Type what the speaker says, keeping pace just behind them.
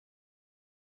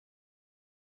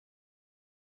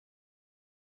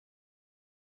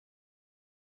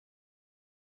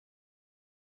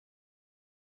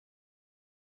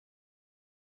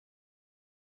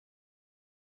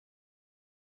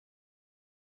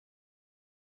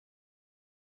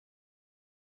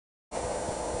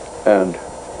And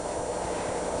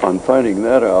on finding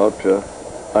that out,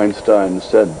 Einstein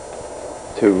said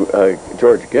to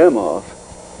George Gamow,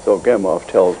 so Gamow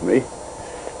tells me,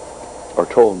 or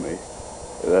told me,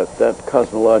 that that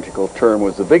cosmological term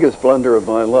was the biggest blunder of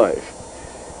my life,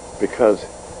 because,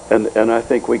 and I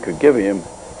think we could give him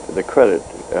the credit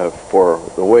for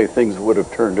the way things would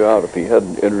have turned out if he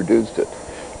hadn't introduced it,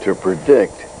 to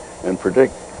predict, and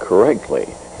predict correctly,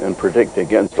 and predict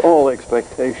against all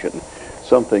expectation,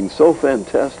 something so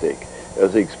fantastic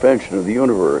as the expansion of the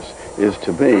universe is,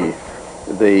 to me,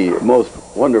 the most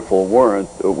wonderful warrant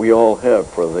that we all have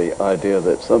for the idea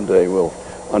that someday we'll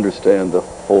understand the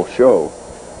whole show.